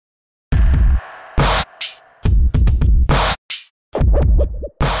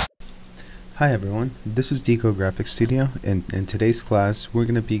Hi everyone, this is Deco Graphics Studio, and in today's class we're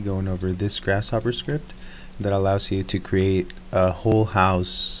going to be going over this Grasshopper script that allows you to create a whole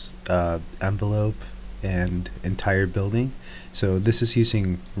house envelope and entire building. So this is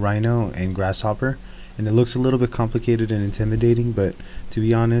using Rhino and Grasshopper, and it looks a little bit complicated and intimidating, but to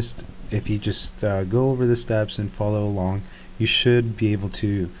be honest, if you just go over the steps and follow along, you should be able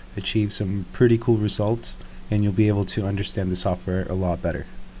to achieve some pretty cool results, and you'll be able to understand the software a lot better.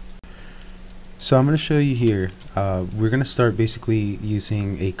 So I'm going to show you here, we're going to start basically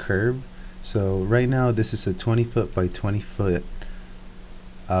using a curve. So right now this is a 20 foot by 20 foot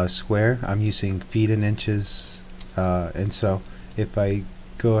square. I'm using feet and inches, and so if I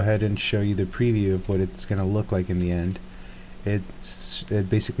go ahead and show you the preview of what it's going to look like in the end, it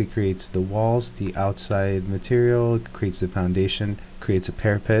basically creates the walls, the outside material, it creates the foundation, creates a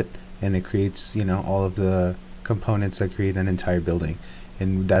parapet, and it creates, you know, all of the components that create an entire building.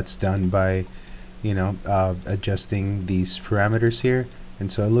 And that's done by adjusting these parameters here,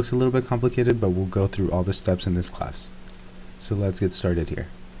 and so it looks a little bit complicated, but we'll go through all the steps in this class. So let's get started here.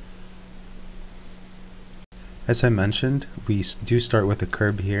 As I mentioned, we do start with a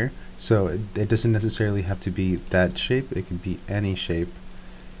curve here, so it doesn't necessarily have to be that shape, it can be any shape,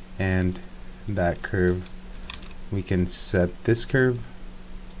 and that curve, we can set this curve,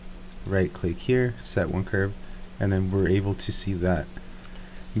 right click here, set one curve, and then we're able to see that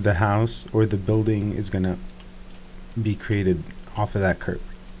the house or the building is going to be created off of that curve.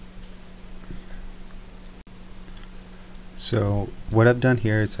 So what I've done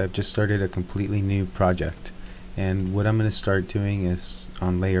here is I've just started a completely new project, and what I'm going to start doing is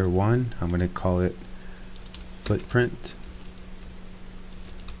on layer 1 I'm going to call it footprint,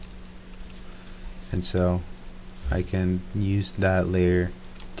 and so I can use that layer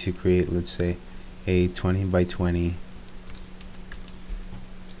to create, let's say, a 20 by 20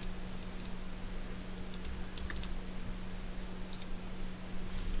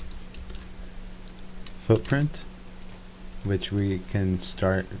 footprint, which we can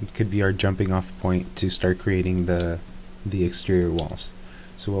start, it could be our jumping off point to start creating the exterior walls.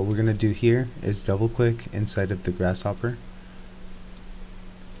 So what we're going to do here is double click inside of the Grasshopper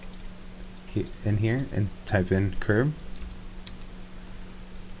in here and type in curve,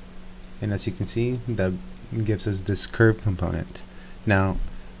 and as you can see, that gives us this curve component. Now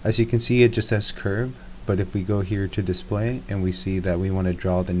as you can see, it just says curve, but if we go here to display and we see that we want to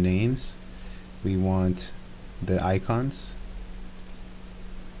draw the names, we want the icons,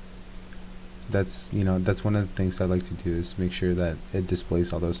 that's one of the things I like to do, is make sure that it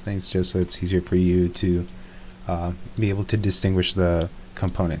displays all those things, just so it's easier for you to be able to distinguish the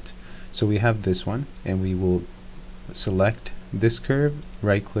component. So we have this one, and we will select this curve,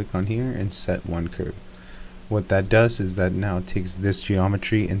 right click on here, and set one curve. What that does is that now it takes this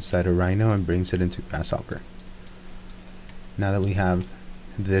geometry inside of Rhino and brings it into Grasshopper. Now that we have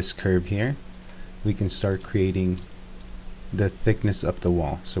this curve here, we can start creating the thickness of the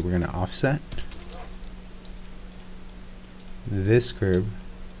wall. So we're going to offset this curve,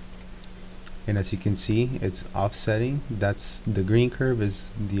 and as you can see, it's offsetting. That's the green curve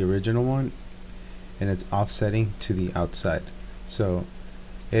is the original one, and it's offsetting to the outside. So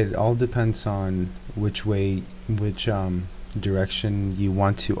it all depends on which direction you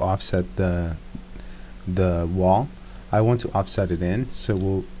want to offset the wall. I want to offset it in,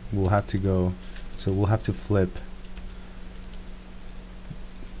 so we'll have to flip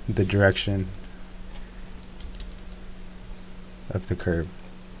the direction of the curve,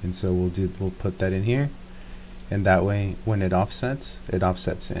 and so we'll put that in here, and that way when it offsets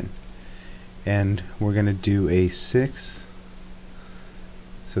in, and we're gonna do a 6,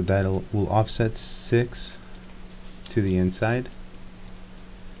 so we'll offset 6 to the inside,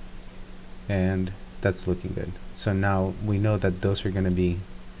 and that's looking good. So now we know that those are going to be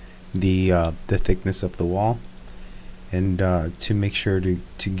the thickness of the wall, and to make sure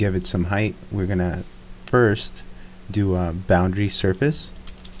to give it some height, we're gonna first do a boundary surface,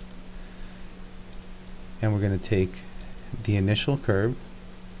 and we're gonna take the initial curve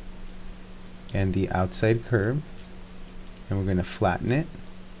and the outside curve, and we're gonna flatten it,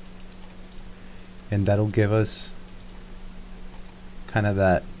 and that'll give us kind of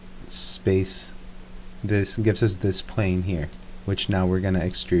that space. This gives us this plane here, which now we're gonna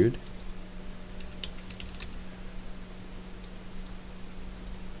extrude.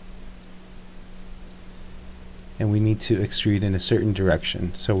 And we need to extrude in a certain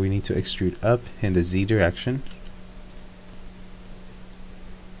direction, so we need to extrude up in the Z direction,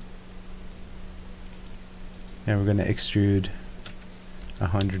 and we're going to extrude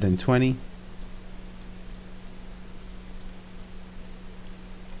 120,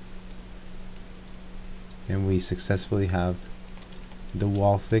 and we successfully have the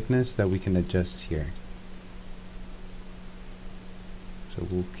wall thickness that we can adjust here. So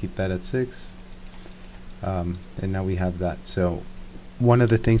we'll keep that at 6, and now we have that. So one of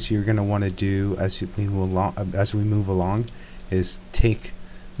the things you're going to want to do as we move along is take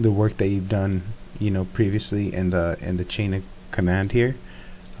the work that you've done, previously in the chain of command here,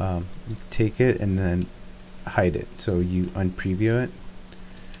 take it and then hide it. So you unpreview it.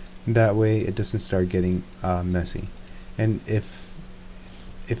 That way it doesn't start getting messy. And if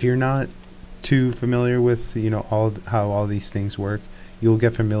you're not too familiar with how all these things work, you'll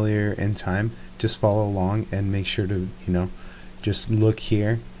get familiar in time. Just follow along and make sure to just look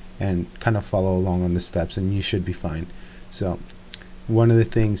here and kind of follow along on the steps, and you should be fine. So one of the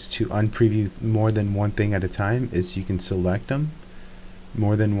things to unpreview more than one thing at a time is you can select them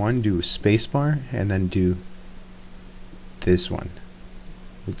more than one, do a spacebar, and then do this one,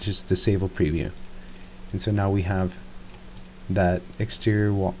 which is disable preview. And so now we have that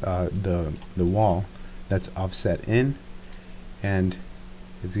exterior wall, the wall that's offset in, and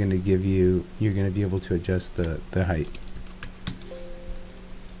it's going to give you're going to be able to adjust the height.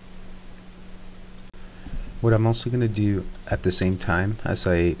 What I'm also going to do at the same time as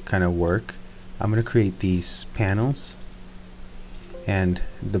I kind of work, I'm going to create these panels, and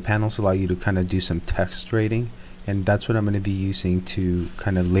the panels allow you to kind of do some text rating, and that's what I'm going to be using to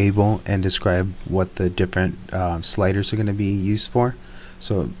kind of label and describe what the different sliders are going to be used for.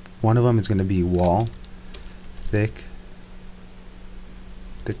 So one of them is going to be wall thickness.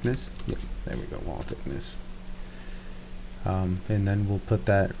 Yeah, there we go, wall thickness. And then we'll put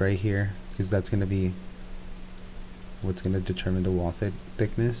that right here because that's going to be what's going to determine the wall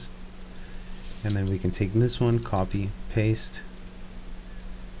thickness. And then we can take this one, copy, paste,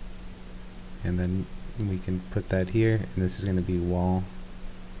 and then we can put that here, and this is going to be wall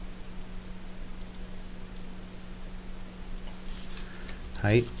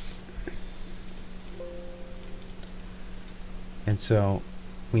height. And so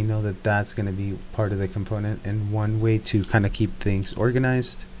we know that that's going to be part of the component, and one way to kind of keep things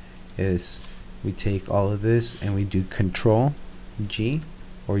organized is we take all of this and we do Control G,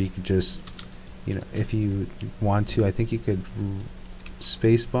 or you could just, if you want to, I think you could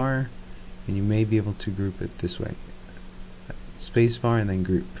spacebar, and you may be able to group it this way, spacebar and then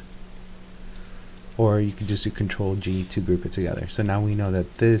group, or you could just do Control G to group it together. So now we know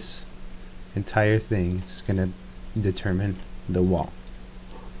that this entire thing is going to determine the wall.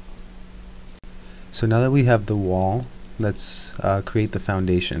 So now that we have the wall, let's create the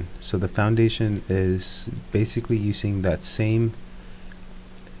foundation. So the foundation is basically using this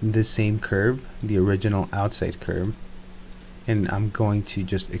same curve, the original outside curve, and I'm going to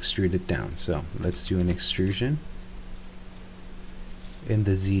just extrude it down. So let's do an extrusion in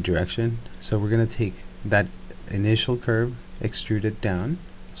the Z direction. So we're going to take that initial curve, extrude it down.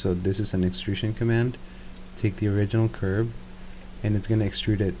 So this is an extrusion command. Take the original curve, and it's going to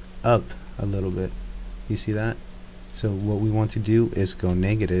extrude it up a little bit. You see that? So what we want to do is go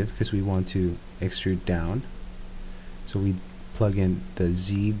negative because we want to extrude down. So we plug in the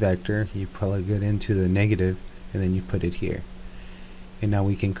Z vector, you plug it into the negative, and then you put it here. And now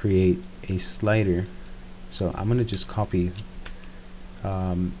we can create a slider. So I'm going to just copy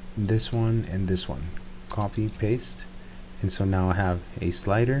this one and this one. Copy, paste. And so now I have a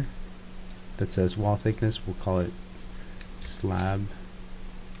slider that says wall thickness. We'll call it slab,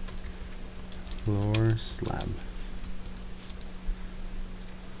 floor slab.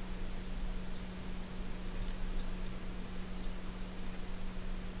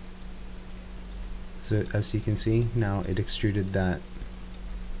 So as you can see, now it extruded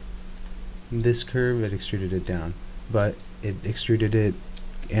this curve, it extruded it down, but it extruded it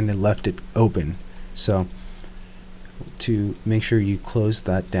and it left it open. So to make sure you close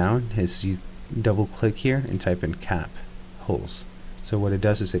that down is you double click here and type in cap holes. So what it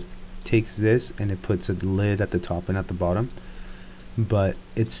does is it takes this and it puts a lid at the top and at the bottom, but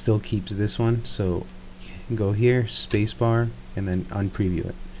it still keeps this one. So you can go here, spacebar, and then unpreview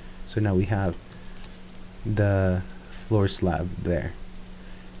it. So now we have the floor slab there.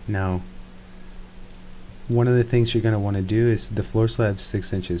 Now one of the things you're going to want to do is the floor slab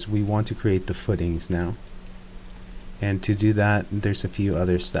 6 inches. We want to create the footings now, and to do that there's a few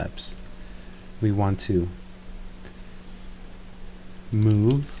other steps. We want to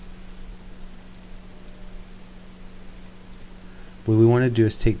move. What we want to do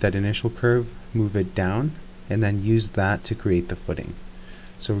is take that initial curve, move it down, and then use that to create the footing.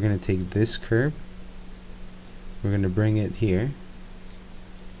 So we're going to take this curve, we're going to bring it here,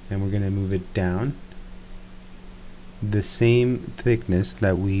 and we're going to move it down the same thickness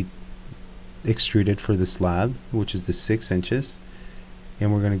that we extruded for the slab, which is the 6 inches,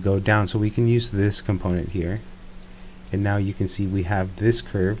 and we're going to go down, so we can use this component here, and now you can see we have this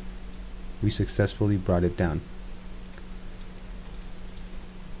curve. We successfully brought it down.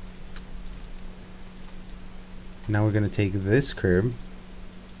 Now we're going to take this curve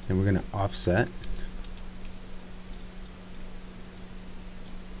and we're going to offset,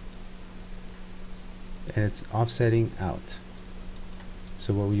 and it's offsetting out.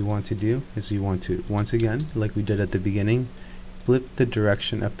 So what we want to do is we want to, once again, like we did at the beginning, flip the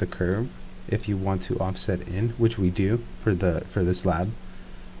direction of the curve if you want to offset in, which we do for the slab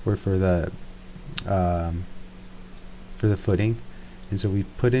or for the footing. And so we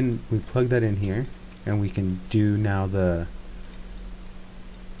plug that in here, and we can do now the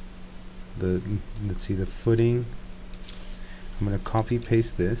let's see, the footing. I'm going to copy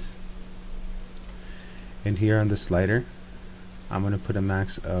paste this, and here on the slider I'm going to put a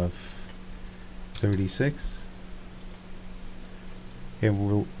max of 36,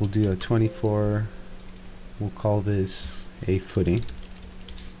 and we'll do a 24. We'll call this a footing.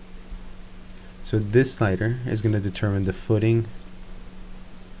 So this slider is going to determine the footing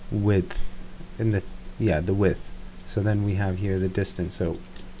width and the width. So then we have here the distance. So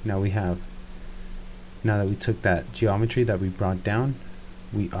now that we took that geometry that we brought down,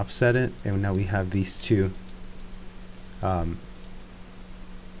 we offset it, and now we have these two let's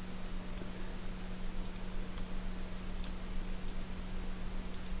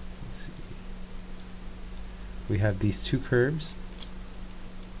see. We have these two curves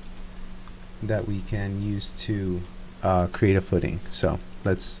that we can use to create a footing. So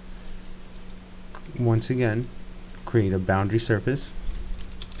let's once again create a boundary surface.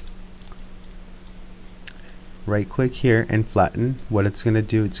 Right click here and flatten. What it's going to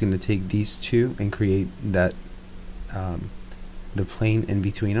do, it's going to take these two and create that the plane in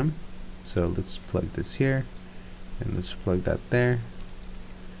between them. So let's plug this here, and let's plug that there,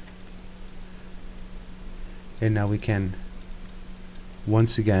 and now we can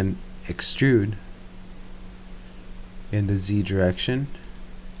once again extrude in the Z direction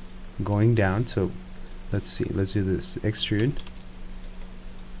going down. So let's see, let's do this. Extrude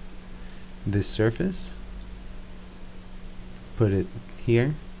this surface, put it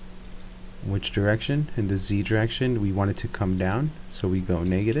here. Which direction? In the Z direction. We want it to come down, so we go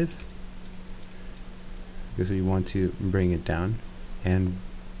negative because we want to bring it down, and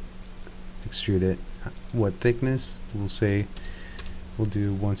extrude it. What thickness? We'll say we'll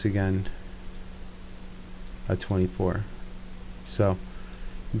do once again a 24. So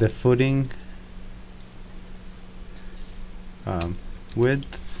the footing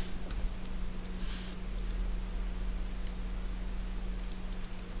width,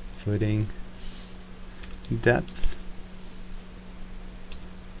 footing depth,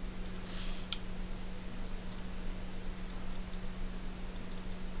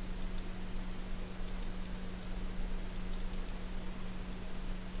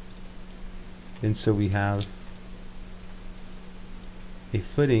 and so we have a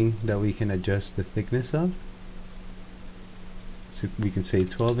footing that we can adjust the thickness of. So we can say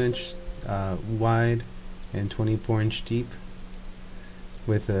 12-inch wide and 24-inch deep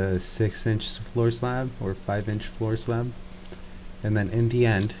with a 6-inch floor slab or 5-inch floor slab, and then in the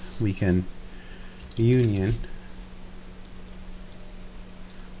end we can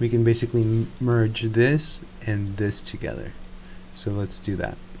basically merge this and this together. So let's do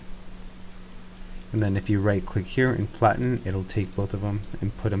that. And then if you right click here and flatten, it'll take both of them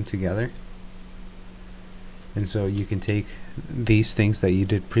and put them together. And so you can take these things that you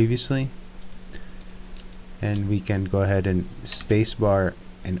did previously, and we can go ahead and spacebar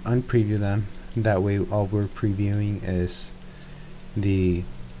and unpreview them. That way all we're previewing is the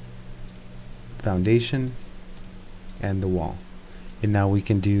foundation and the wall. And now we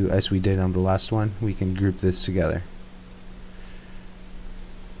can do as we did on the last one, we can group this together.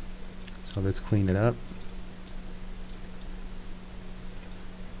 So let's clean it up.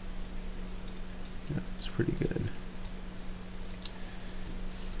 Yeah, it's pretty good.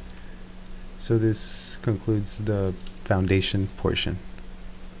 So this concludes the foundation portion.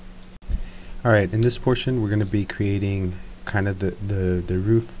 Alright, in this portion we're going to be creating kind of the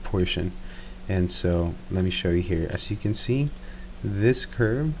roof portion. And so let me show you here. As you can see, this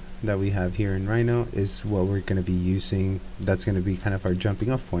curve that we have here in Rhino is what we're going to be using. That's going to be kind of our jumping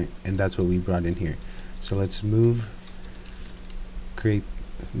off point, and that's what we brought in here. So let's use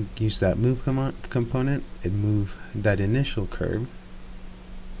that move component and move that initial curve.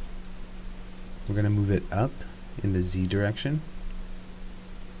 We're going to move it up in the Z direction,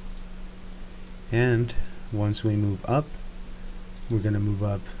 and once we move up, we're going to move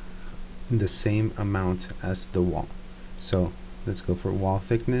up the same amount as the wall. So let's go for wall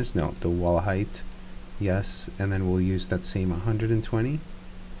thickness, no, the wall height, yes, and then we'll use that same 120.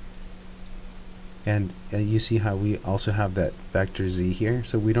 And you see how we also have that vector z here,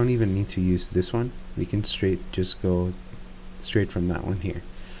 so we don't even need to use this one. We can just go straight from that one here.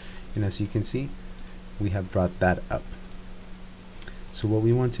 And as you can see, we have brought that up. So what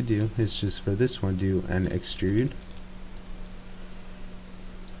we want to do is just for this one do an extrude,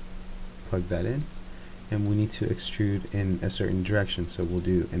 plug that in, and we need to extrude in a certain direction, so we'll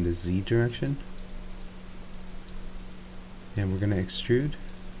do in the z direction, and we're going to extrude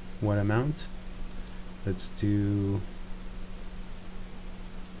what amount? Let's do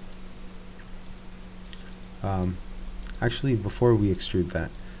actually, before we extrude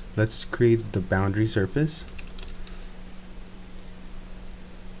that, let's create the boundary surface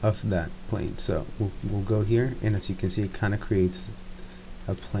of that plane. So we'll go here, and as you can see, it kind of creates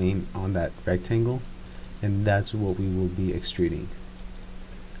a plane on that rectangle, and that's what we will be extruding.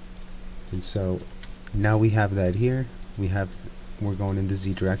 And so now we have that here. We're going in the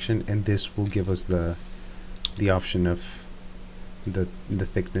z direction, and this will give us the option of the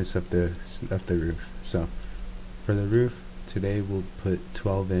thickness of the roof. So for the roof today, we'll put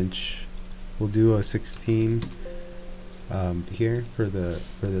 12-inch. We'll do a 16 here for the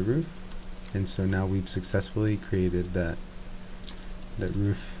roof, and so now we've successfully created that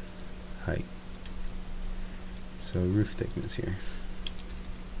roof height. So roof thickness here.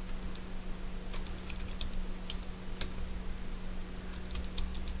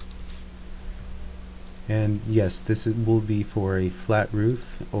 And yes, this will be for a flat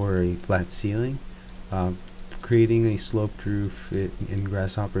roof or a flat ceiling. Creating a sloped roof in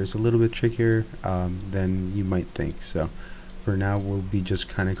Grasshopper is a little bit trickier than you might think. So for now, we'll be just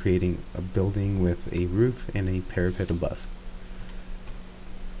kind of creating a building with a roof and a parapet above.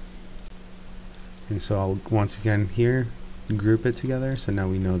 And so I'll once again here group it together, so now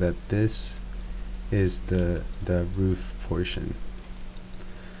we know that this is the roof portion.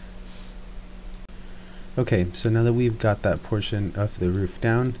 Okay, so now that we've got that portion of the roof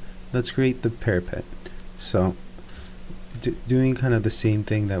down, let's create the parapet. So doing kind of the same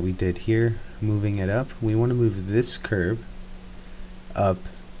thing that we did here, moving it up, we want to move this curve up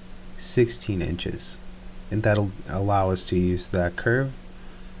 16 inches, and that'll allow us to use that curve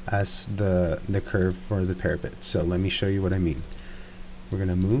as the curve for the parapet. So let me show you what I mean. We're going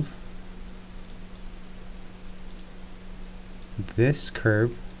to move this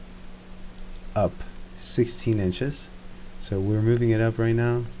curve up 16 inches. So we're moving it up right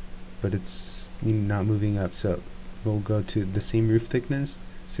now, but it's not moving up, so we'll go to the same roof thickness,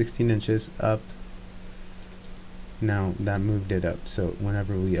 16 inches up. Now that moved it up, so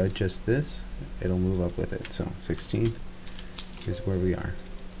whenever we adjust this, it'll move up with it. So 16 is where we are.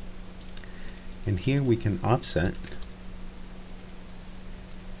 And here we can offset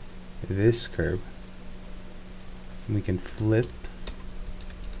this curve. We can flip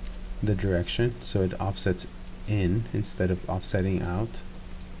the direction so it offsets in instead of offsetting out.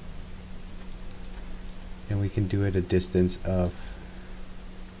 And we can do it a distance of,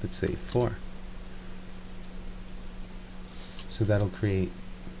 let's say, 4. So that'll create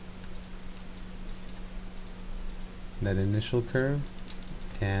that initial curve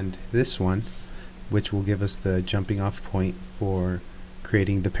and this one, which will give us the jumping off point for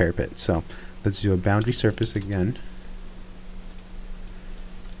creating the parapet. So let's do a boundary surface again,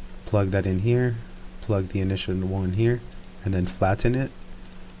 plug that in here, plug the initial one here, and then flatten it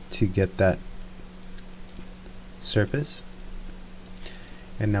to get that surface.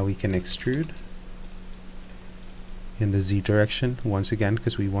 And now we can extrude in the z direction once again,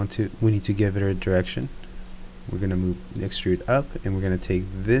 because we need to give it a direction. We're going to extrude up, and we're going to take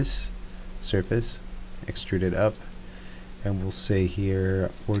this surface, extrude it up, and we'll say here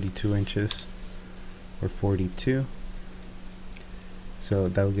 42 inches or 42. So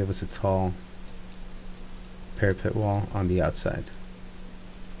that'll give us a tall parapet wall on the outside.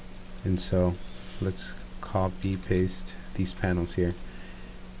 And so let's copy paste these panels here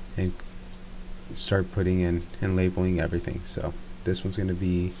and start putting in and labeling everything. So this one's going to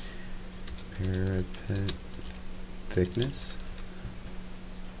be parapet thickness,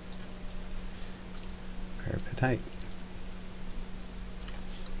 parapet height.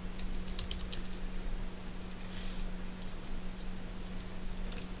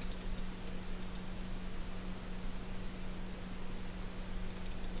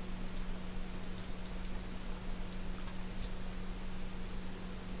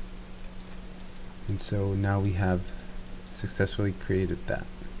 And so now we have successfully created that.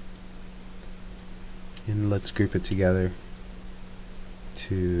 And let's group it together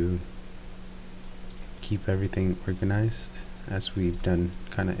to keep everything organized as we've done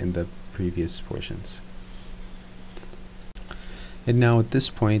kind of in the previous portions. And now at this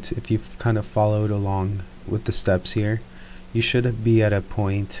point, if you've kind of followed along with the steps here, you should be at a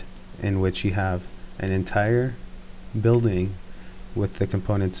point in which you have an entire building with the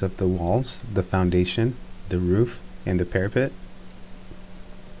components of the walls, the foundation, the roof, and the parapet.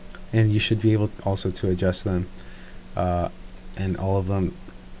 And you should be able also to adjust them and all of them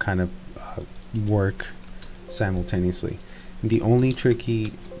kind of work simultaneously. The only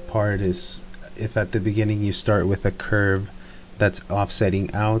tricky part is if at the beginning you start with a curve that's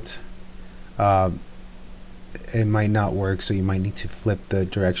offsetting out, it might not work, so you might need to flip the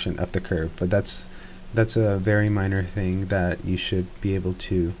direction of the curve, but that's a very minor thing that you should be able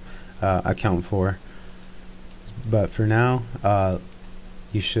to account for. But for now,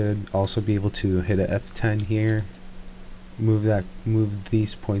 you should also be able to hit a F10 here, move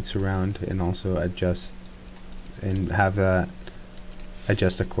these points around, and also adjust and have that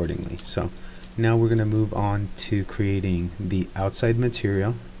adjust accordingly. So now we're going to move on to creating the outside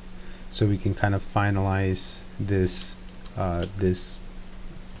material, so we can kind of finalize this this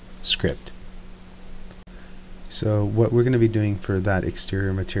script. So what we're going to be doing for that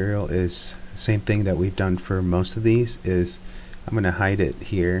exterior material is the same thing that we've done for most of these. Is I'm going to hide it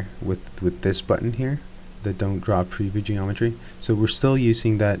here with this button here, the don't draw preview geometry. So we're still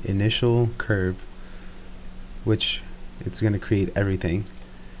using that initial curve, which it's going to create everything,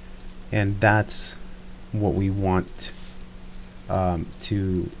 and that's what we want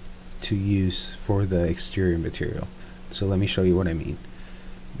to use for the exterior material. So let me show you what I mean.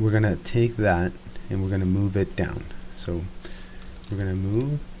 We're going to take that and we're going to move it down. So we're going to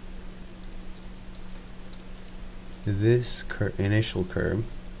move this initial curve,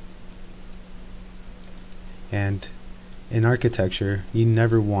 and in architecture you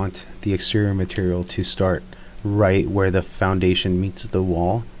never want the exterior material to start right where the foundation meets the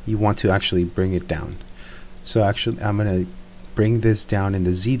wall. You want to actually bring it down. So actually I'm going to bring this down in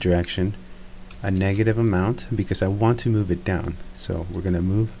the Z direction a negative amount because I want to move it down. So we're going to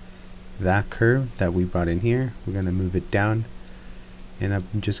move that curve that we brought in here, we're going to move it down, and I'm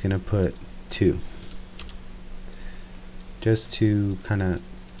just going to put 2 just to kind of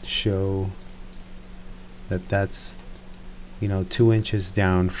show that that's 2 inches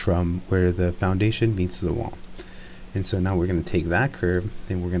down from where the foundation meets the wall. And so now we're going to take that curve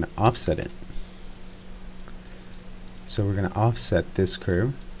and we're going to offset it. So we're going to offset this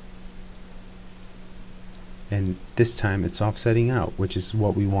curve, and this time it's offsetting out, which is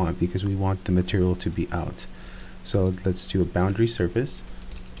what we want because we want the material to be out. So let's do a boundary surface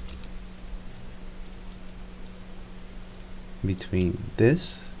between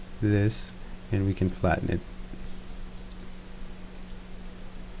this, and we can flatten it.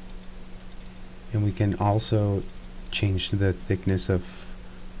 And we can also change the thickness of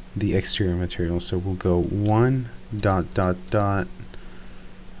the exterior material. So we'll go 1 dot dot dot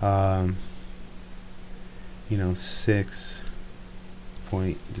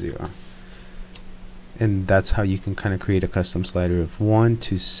 6.0, and that's how you can kind of create a custom slider of 1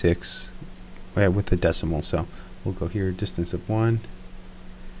 to 6 with the decimal. So we'll go here, distance of 1,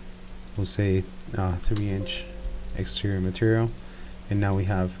 we'll say 3-inch exterior material, and now we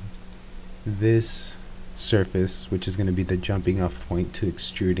have this surface, which is going to be the jumping off point to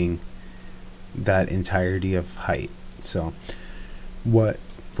extruding that entirety of height. So what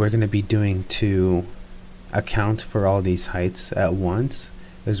we're going to be doing to account for all these heights at once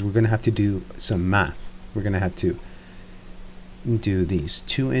is we're going to have to do some math. We're going to have to do these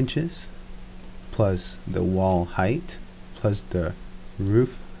 2 inches plus the wall height plus the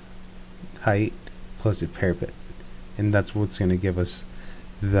roof height plus the parapet, and that's what's going to give us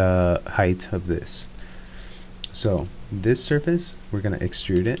the height of this. So this surface, we're going to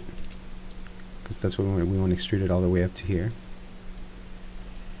extrude it because that's what we want to extrude it all the way up to here,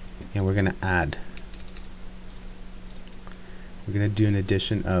 and we're going to add. We're going to do an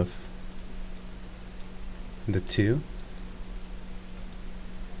addition of the 2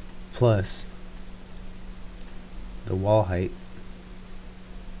 plus the wall height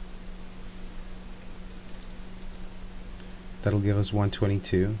that'll give us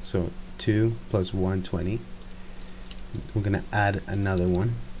 122. So 2 plus 120. We're going to add another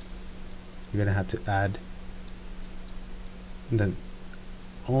one. We're going to have to add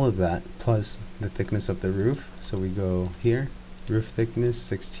all of that plus the thickness of the roof. So we go here, roof thickness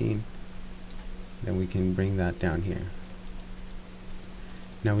 16, then we can bring that down here.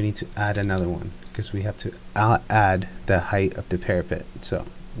 Now we need to add another one because we have to add the height of the parapet. So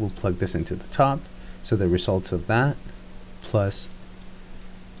we'll plug this into the top, so the results of that plus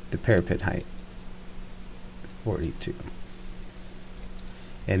the parapet height. 42.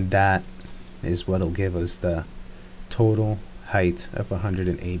 And that is what will give us the total height of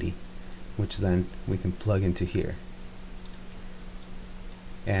 180, which then we can plug into here.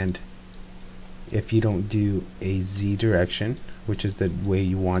 And if you don't do a Z direction, which is the way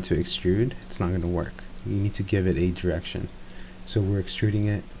you want to extrude, it's not going to work. You need to give it a direction. So we're extruding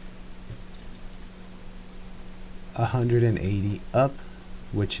it 180 up,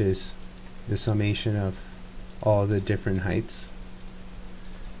 which is the summation of all the different heights.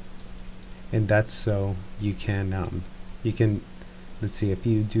 And that's so you can let's see, if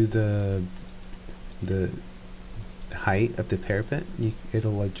you do the height of the parapet,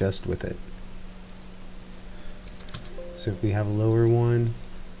 it'll adjust with it. So if we have a lower one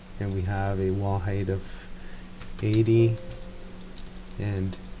and we have a wall height of 80,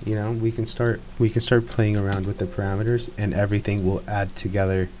 and you know, we can start playing around with the parameters, and everything will add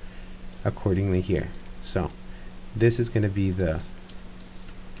together accordingly here. So this is going to be the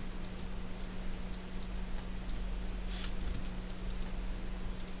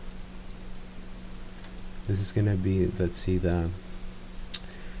let's see, the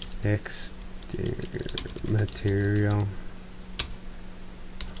exterior material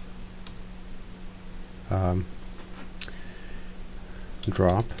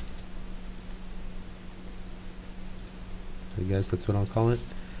drop, I guess that's what I'll call it.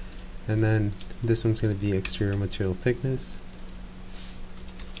 And then this one's going to be exterior material thickness.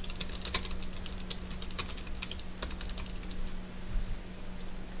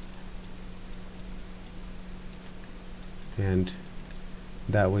 And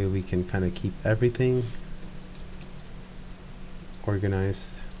that way we can kind of keep everything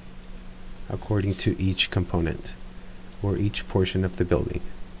organized according to each component or each portion of the building.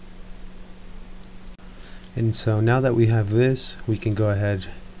 And so now that we have this, we can go ahead,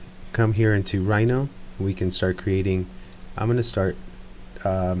 come here into Rhino. We can start creating. I'm going to start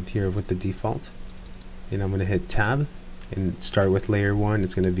here with the default, and I'm going to hit tab and start with layer 1.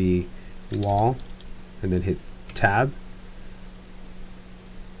 It's going to be wall, and then hit tab,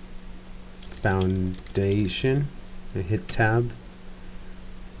 foundation, and hit tab,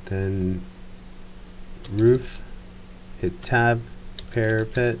 then roof, hit tab,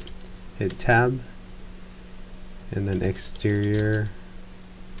 parapet, hit tab, and then exterior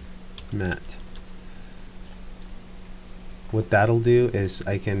mat. What that'll do is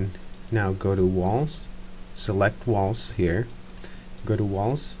I can now go to walls, select walls here, go to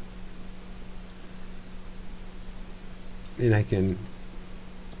walls, and I can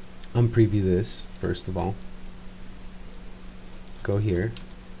unpreview this first of all, go here,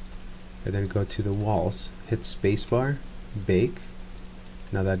 and then go to the walls, hit spacebar, bake.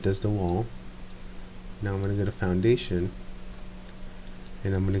 Now that does the wall. Now I'm going to go to foundation,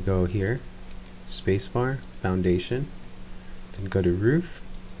 and I'm going to go here, spacebar, foundation, then go to roof,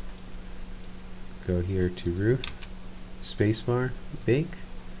 go here to roof, spacebar, bake,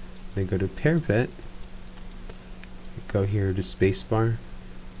 then go to parapet, go here to spacebar,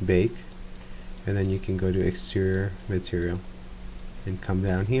 bake, and then you can go to exterior material and come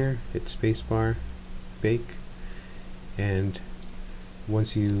down here, hit spacebar, bake, and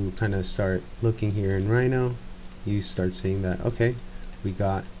once you kind of start looking here in Rhino, you start seeing that, okay, we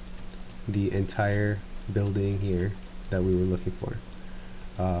got the entire building here that we were looking for.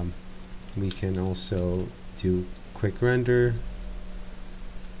 We can also do quick render,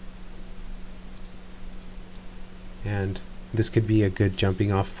 and this could be a good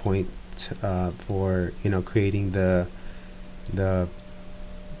jumping off point for, you know, creating the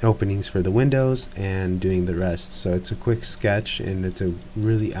openings for the windows and doing the rest. So it's a quick sketch, and it's a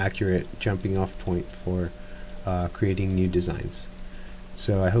really accurate jumping off point for creating new designs.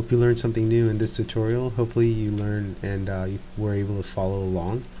 So I hope you learned something new in this tutorial. Hopefully you learned and you were able to follow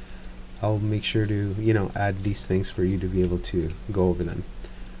along. I'll make sure to, you know, add these things for you to be able to go over them.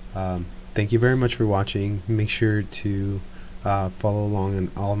 Thank you very much for watching. Make sure to follow along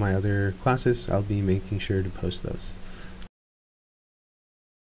in all my other classes. I'll be making sure to post those.